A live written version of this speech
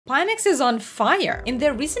Pimax is on fire! In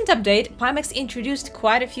their recent update, Pimax introduced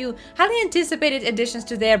quite a few highly anticipated additions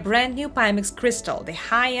to their brand new Pimax Crystal, the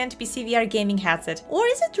high-end PCVR gaming headset. Or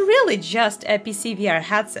is it really just a PCVR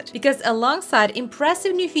headset? Because alongside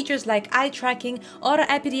impressive new features like eye tracking, auto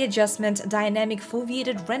IPD adjustment, dynamic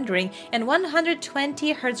foveated rendering, and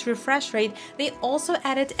 120Hz refresh rate, they also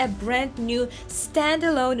added a brand new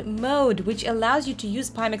standalone mode, which allows you to use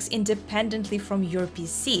Pimax independently from your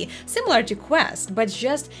PC, similar to Quest, but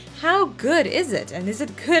just how good is it? And is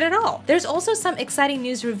it good at all? There's also some exciting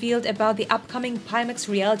news revealed about the upcoming Pimax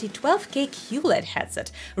Reality 12K QLED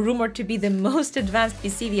headset, rumored to be the most advanced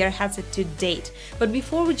PCVR headset to date. But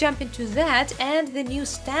before we jump into that and the new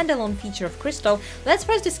standalone feature of Crystal, let's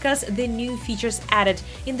first discuss the new features added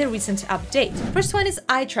in the recent update. First one is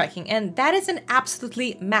eye tracking, and that is an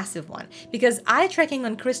absolutely massive one, because eye tracking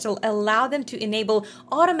on Crystal allow them to enable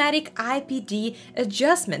automatic IPD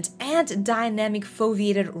adjustment and dynamic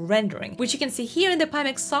foveated rendering, which you can see here in the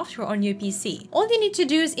Pimax software on your PC. All you need to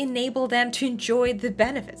do is enable them to enjoy the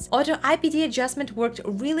benefits. Auto IPD adjustment worked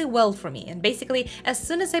really well for me, and basically as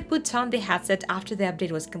soon as I put on the headset after the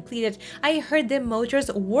update was completed, I heard the motors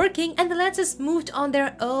working and the lenses moved on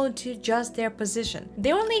their own to adjust their position.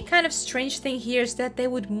 The only kind of strange thing here is that they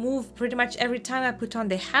would move pretty much every time I put on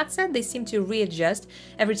the headset. They seem to readjust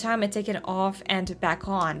every time I take it off and back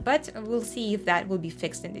on, but we'll see if that will be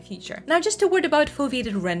fixed in the future. Now just a word about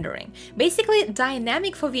foveated rendering. Basically,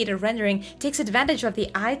 dynamic foveated rendering takes advantage of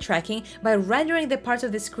the eye tracking by rendering the parts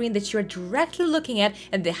of the screen that you're directly looking at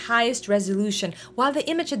the highest resolution, while the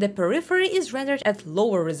image at the periphery is rendered at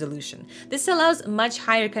lower resolution. This allows much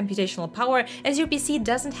higher computational power, as your PC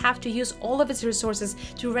doesn't have to use all of its resources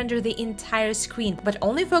to render the entire screen, but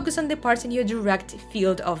only focus on the parts in your direct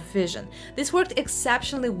field of vision. This worked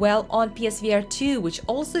exceptionally well on PSVR 2, which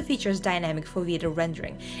also features dynamic foveated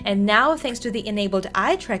rendering. And now, thanks to the enabled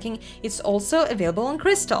eye tracking, it's also available on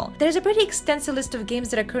Crystal. There's a pretty extensive list of games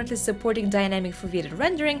that are currently supporting dynamic foveated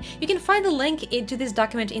rendering. You can find the link to this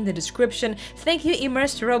document in the description. Thank you,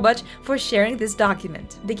 Immersed Robot, for sharing this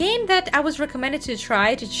document. The game that I was recommended to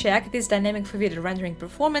try to check this dynamic foveated rendering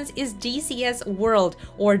performance is DCS World,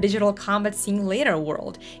 or Digital Combat Simulator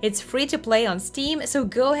World. It's free to play on Steam, so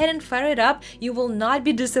go ahead and fire it up. You will not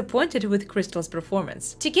be disappointed with Crystal's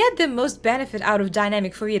performance. To get the most benefit out of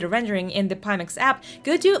dynamic foveated rendering in the Pimax app,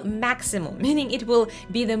 go to Maximum, meaning it will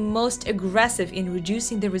be the most aggressive in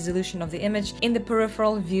reducing the resolution of the image in the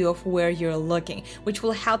peripheral view of where you're looking, which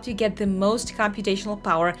will help you get the most computational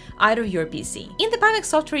power out of your PC. In the Pimax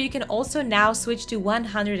software, you can also now switch to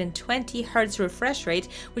 120Hz refresh rate,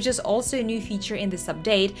 which is also a new feature in this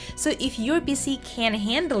update, so if your PC can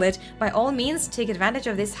handle it, by all means take advantage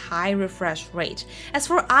of this high refresh rate. As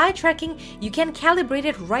for eye tracking, you can calibrate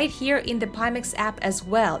it right here in the Pimax app as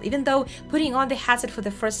well. Even though putting on the headset for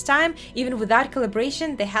the first time, even without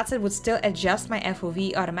calibration, the headset would still adjust my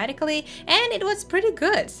FOV automatically, and it was pretty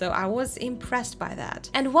good, so I was impressed by that.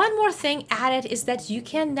 And one more thing added is that you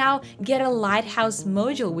can now get a lighthouse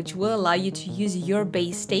module, which will allow you to use your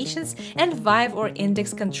base stations and Vive or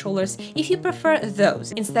Index controllers if you prefer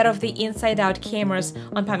those, instead of the inside-out cameras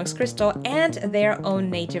on Pimax Crystal and their own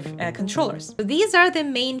native controllers. So these are the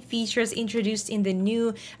main features introduced in the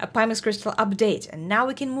new Pimax Crystal update, and now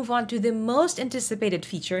we can move on to the most anticipated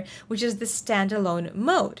feature, which is the standalone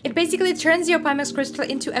mode. It basically turns your Pimax Crystal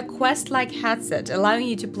into a Quest-like headset, allowing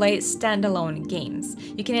you to play standalone games.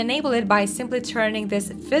 You can enable it by simply turning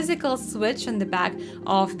this physical switch on the back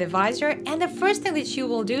of the visor, and the first thing that you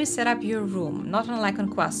will do is set up your room, not unlike on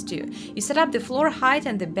Quest 2. You set up the floor height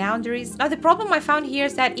and the boundaries. Now the problem I found here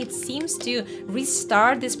is that it seems to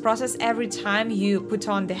restart this process every time you put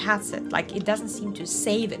on the headset. Like, it doesn't seem to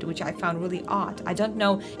save it, which I found really odd. I don't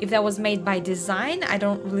know if that was made by design, I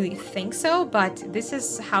don't really think so, but this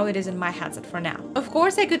is how it is in my headset for now. Of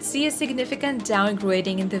course, I could see a significant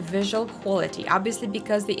downgrading in the visual quality, obviously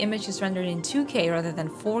because the image is rendered in 2K rather than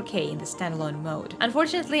 4K in the standalone mode.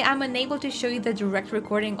 Unfortunately, I'm unable to show you the direct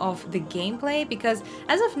recording of the gameplay because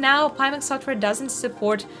as of now, Pimax software doesn't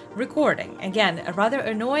support recording. Again, rather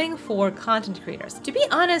annoying for content creators. To be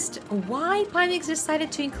honest, why Pimax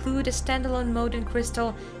decided to include a standalone mode in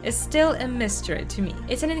Crystal is still a mystery to me.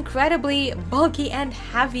 It's an incredibly bulky and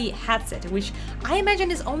heavy headset, which I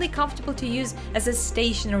imagine is only comfortable to use as a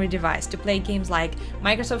stationary device to play games like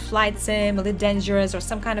Microsoft Flight Sim, Elite Dangerous, or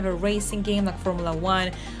some kind of a racing game like Formula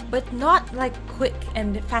 1, but not like quick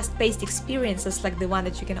and fast-paced experiences like the one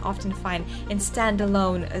that you can often find in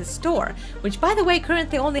standalone store, which by the way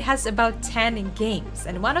currently only has about 10 games,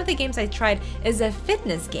 and one of the games I tried is a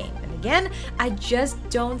fitness game. And again, I just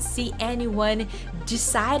don't see anyone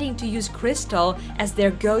deciding to use Crystal as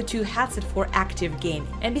their go-to headset for active gaming.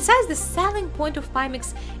 And besides, the selling point of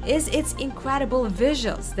Pimax is its incredible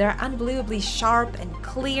visuals. They're unbelievably sharp and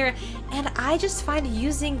clear, and I just find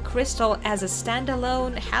using Crystal as a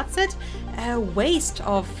standalone headset a waste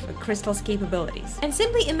of Crystal's capabilities. And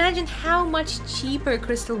simply imagine how much cheaper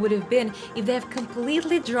Crystal would have been if they have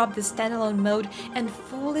completely dropped the standalone mode and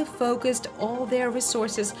fully focused all their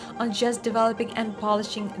resources on just developing and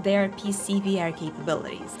polishing their PCVR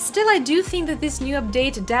capabilities. Still, I do think that this new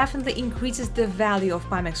update definitely increases the value of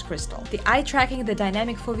Pimax Crystal. The eye tracking, the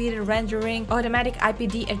dynamic foveated rendering, automatic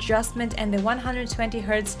IPD adjustment, and the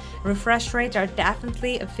 120Hz refresh rate are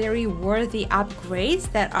definitely very worthy upgrades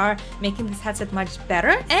that are making this headset much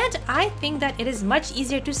better, and I think that it is much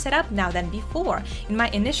easier to set up now than before. In my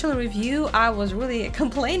initial review, I was really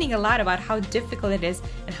complaining a lot about how difficult it is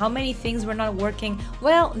and how many things were not working.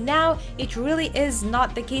 Well, now it really is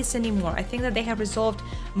not the case anymore. I think that they have resolved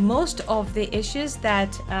most of the issues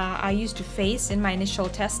that I used to face in my initial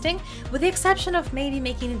testing, with the exception of maybe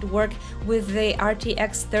making it work with the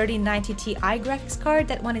RTX 3090 Ti graphics card.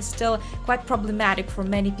 That one is still quite problematic for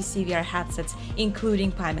many PCVR headsets,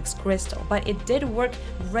 including Pimax Crystal, but it did work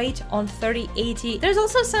great on 3080. There's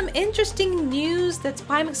also some interesting news that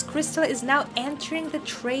Pimax Crystal is now entering the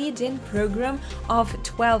trade-in program of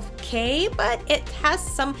 12K, but it has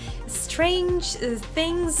some strange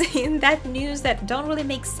things in that news that don't really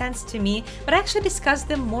make sense to me, but I actually discussed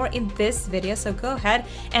them more in this video, so go ahead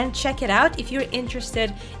and check it out if you're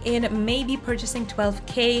interested in maybe purchasing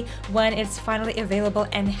 12K when it's finally available,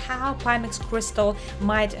 and how Pimax Crystal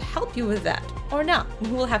might help you with that or not.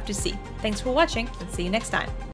 We'll have to see. Thanks for watching, and see you next time.